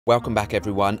Welcome back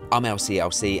everyone, I'm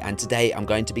LcLc and today I'm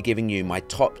going to be giving you my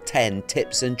top 10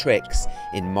 tips and tricks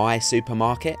in my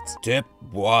supermarket. Tip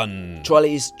 1.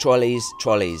 Trolleys, trolleys,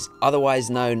 trolleys,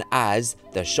 otherwise known as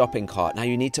the shopping cart. Now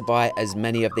you need to buy as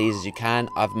many of these as you can.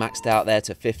 I've maxed out there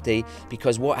to 50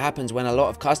 because what happens when a lot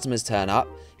of customers turn up,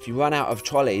 if you run out of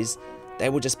trolleys, they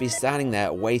will just be standing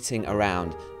there waiting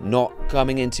around, not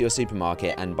coming into your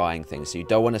supermarket and buying things. So you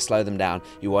don't want to slow them down.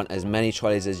 You want as many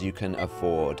trolleys as you can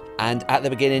afford. And at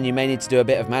the beginning, you may need to do a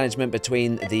bit of management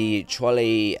between the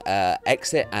trolley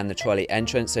exit and the trolley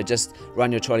entrance. So just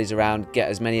run your trolleys around, get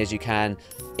as many as you can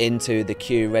into the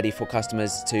queue ready for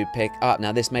customers to pick up.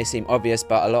 Now this may seem obvious,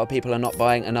 but a lot of people are not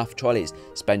buying enough trolleys.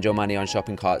 Spend your money on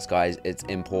shopping carts, guys. It's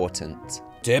important.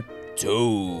 Tip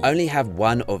 2. Only have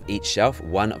one of each shelf,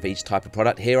 one of each type of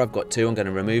product. Here I've got two, I'm going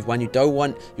to remove one. You don't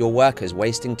want your workers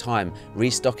wasting time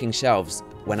restocking shelves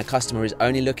when a customer is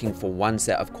only looking for one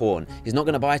set of corn. He's not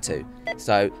going to buy two.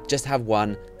 So just have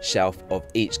one shelf of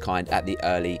each kind at the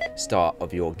early start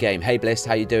of your game. Hey Bliss,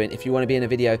 how you doing? If you want to be in a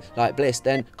video like Bliss,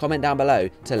 then comment down below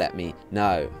to let me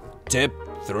know. Tip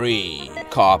 3.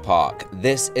 Car park.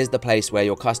 This is the place where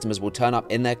your customers will turn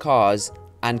up in their cars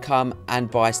and come and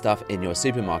buy stuff in your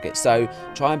supermarket. So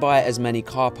try and buy as many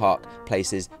car park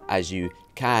places as you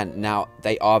can. Now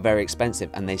they are very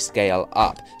expensive and they scale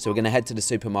up. So we're gonna head to the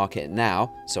supermarket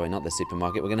now. Sorry, not the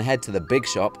supermarket. We're gonna head to the big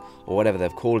shop or whatever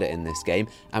they've called it in this game.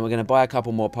 And we're gonna buy a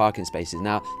couple more parking spaces.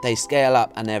 Now they scale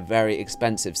up and they're very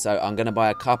expensive. So I'm gonna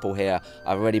buy a couple here.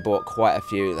 I've already bought quite a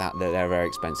few that they're very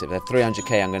expensive. They're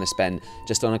 300k I'm gonna spend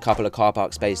just on a couple of car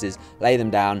park spaces, lay them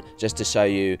down just to show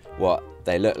you what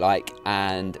they look like,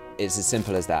 and it's as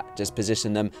simple as that. Just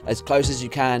position them as close as you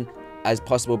can as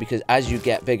possible, because as you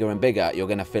get bigger and bigger, you're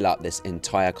going to fill up this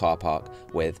entire car park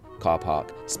with car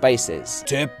park spaces.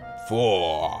 Tip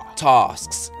 4.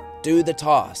 Tasks. Do the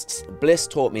tasks. Bliss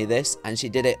taught me this and she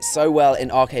did it so well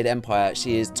in Arcade Empire.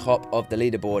 She is top of the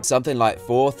leaderboard, something like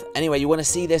 4th. Anyway, you want to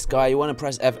see this guy, you want to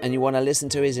press F and you want to listen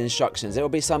to his instructions. It will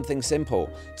be something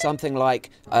simple, something like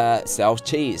sell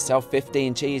cheese, sell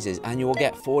 15 cheeses, and you will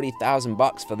get 40,000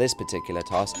 bucks for this particular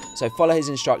task. So follow his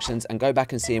instructions and go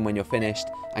back and see him when you're finished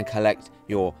and collect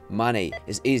your money.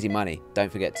 It's easy money,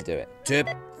 don't forget to do it. Tip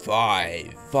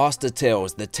 5. Faster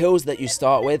tills. The tills that you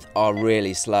start with are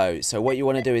really slow, so what you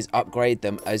want to do is upgrade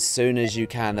them as soon as you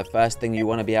can. The first thing you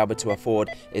want to be able to afford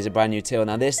is a brand new till.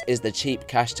 Now this is the cheap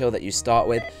cash till that you start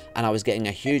with, and I was getting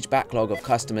a huge backlog of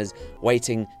customers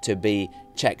waiting to be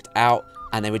checked out,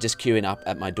 and they were just queuing up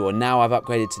at my door. Now I've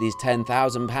upgraded to these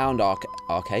 £10,000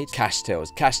 arcade cash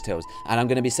tills, and I'm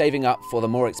going to be saving up for the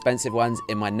more expensive ones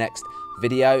in my next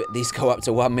video. These go up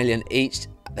to 1 million each.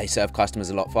 They serve customers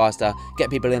a lot faster, get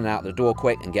people in and out the door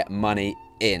quick, and get money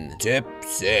in. Tip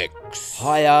 6.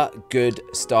 Hire good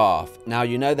staff. Now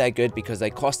you know they're good because they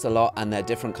cost a lot and they're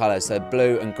different colors. So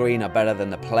blue and green are better than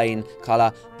the plain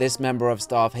color. This member of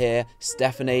staff here,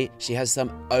 Stephanie, she has some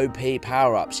OP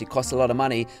power-ups. She costs a lot of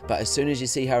money, but as soon as you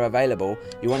see her available,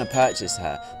 you want to purchase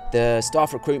her. The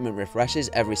staff recruitment refreshes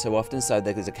every so often, so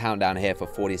there's a countdown here for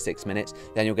 46 minutes.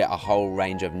 Then you'll get a whole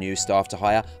range of new staff to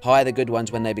hire. Hire the good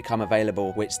ones when they become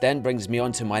available, which then brings me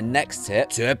on to my next tip.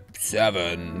 Tip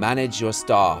 7. Manage your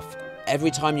staff.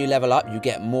 Every time you level up, you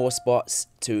get more spots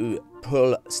to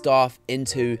pull staff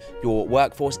into your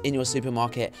workforce in your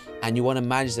supermarket, and you want to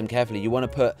manage them carefully. You want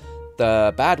to put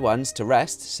the bad ones to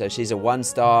rest. So she's a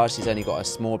 1-star, she's only got a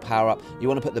small power up. You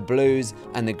want to put the blues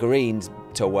and the greens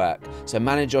to work. So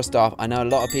manage your staff. I know a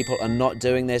lot of people are not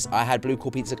doing this. I had Blue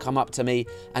Core Pizza come up to me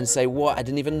and say, what? I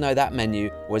didn't even know that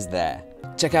menu was there.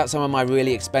 Check out some of my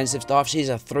really expensive staff. She's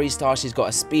a 3-star. She's got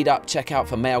a speed up checkout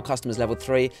for male customers level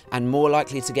 3 and more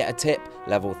likely to get a tip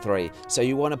level 3. So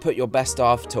you want to put your best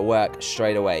staff to work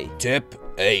straight away. Tip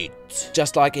 8.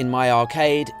 Just like in my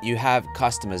arcade, you have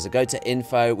customers. So go to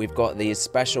info, we've got these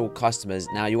special customers.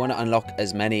 Now you want to unlock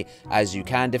as many as you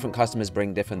can. Different customers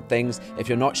bring different things. If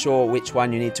you're not sure which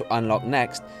one you need to unlock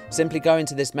next, simply go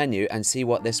into this menu and see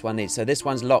what this one needs. So this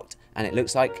one's locked and it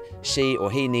looks like she or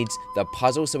he needs the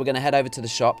puzzle. So we're going to head over to the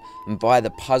shop and buy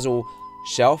the puzzle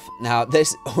shelf. Now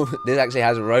this actually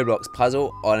has a Roblox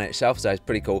puzzle on its shelf, so it's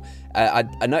pretty cool. I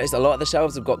noticed a lot of the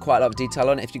shelves have got quite a lot of detail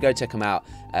on it. If you go check them out,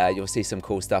 you'll see some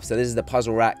cool stuff. So this is the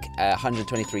puzzle rack,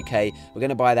 123k. We're going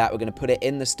to buy that. We're going to put it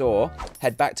in the store.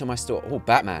 Head back to my store. Oh,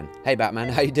 Batman. Hey Batman,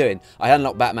 how you doing? I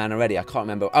unlocked Batman already. I can't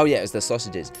remember. Oh yeah, it was the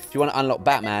sausages. If you want to unlock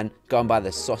Batman, go and buy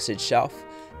the sausage shelf.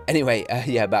 Anyway,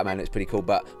 yeah, Batman looks pretty cool,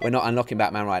 but we're not unlocking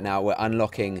Batman right now. We're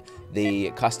unlocking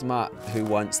the customer who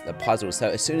wants the puzzle. So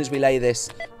as soon as we lay this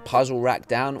puzzle rack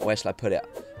down, where shall I put it?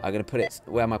 I'm going to put it,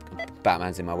 where my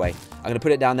Batman's in my way. I'm going to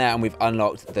put it down there, and we've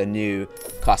unlocked the new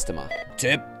customer.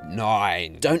 Tip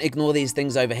 9. Don't ignore these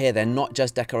things over here. They're not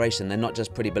just decoration. They're not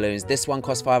just pretty balloons. This one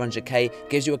costs 500k,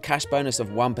 gives you a cash bonus of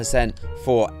 1%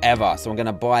 forever. So I'm going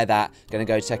to buy that, going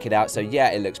to go check it out. So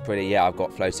yeah, it looks pretty. Yeah, I've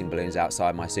got floating balloons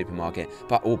outside my supermarket,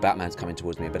 but Batman's coming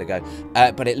towards me. I better go.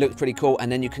 But it looks pretty cool.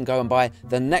 And then you can go and buy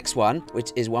the next one,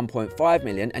 which is 1.5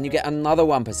 million, and you get another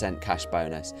 1% cash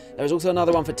bonus. There's also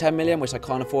another one for 10 million, which I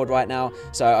can't afford right now.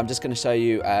 So I'm just going to show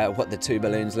you what the two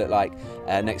balloons look like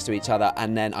next to each other,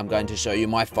 and then I'm going to show you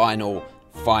my final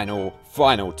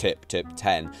tip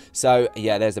 10. So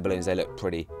yeah, there's the balloons. They look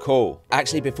pretty cool.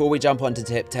 Actually, before we jump on to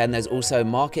tip 10, there's also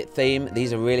market theme.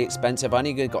 These are really expensive. I've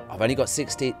only got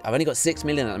 6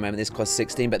 million at the moment. This costs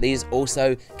 16, but these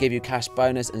also give you cash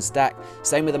bonus and stack.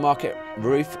 Same with the market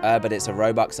roof, but it's a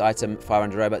Robux item,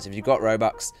 500 Robux. If you've got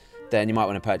Robux, then you might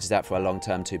want to purchase that for a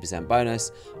long-term 2%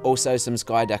 bonus. Also some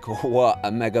sky decor. What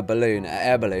a mega balloon, an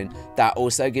air balloon. That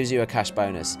also gives you a cash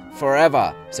bonus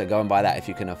forever. So go and buy that if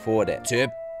you can afford it.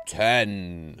 Tip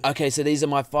 10. Okay, so these are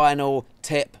my final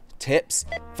tips.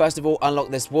 First of all,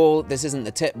 unlock this wall. This isn't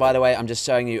the tip, by the way. I'm just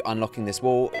showing you unlocking this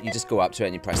wall. You just go up to it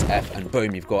and you press F, and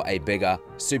boom, you've got a bigger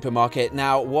supermarket.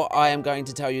 Now, what I am going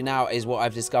to tell you now is what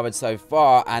I've discovered so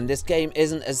far, and this game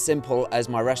isn't as simple as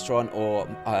my restaurant or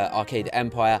arcade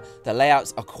empire. The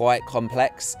layouts are quite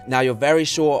complex. Now, you're very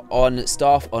short on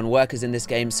staff, on workers in this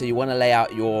game, so you want to lay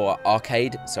out your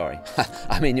arcade, sorry,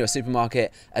 I mean your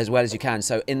supermarket as well as you can.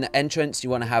 So in the entrance, you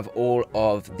want to have all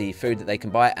of the food that they can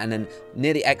buy, and then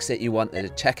near the exit, you want the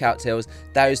checkout tills.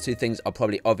 Those two things are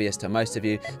probably obvious to most of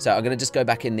you. So I'm going to just go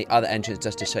back in the other entrance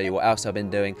just to show you what else I've been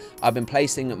doing. I've been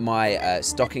placing my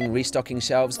restocking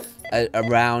shelves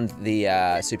around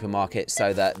the supermarket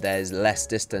so that there's less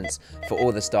distance for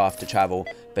all the staff to travel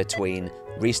between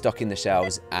restocking the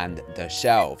shelves and the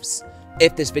shelves.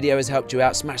 If this video has helped you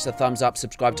out, smash the thumbs up,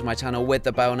 subscribe to my channel with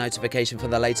the bell notification for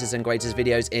the latest and greatest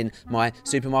videos in my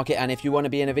supermarket. And if you want to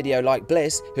be in a video like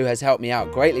Bliss, who has helped me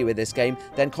out greatly with this game,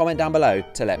 then comment down below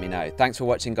to let me know. Thanks for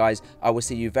watching, guys. I will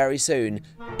see you very soon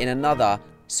in another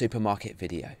supermarket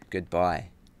video. Goodbye.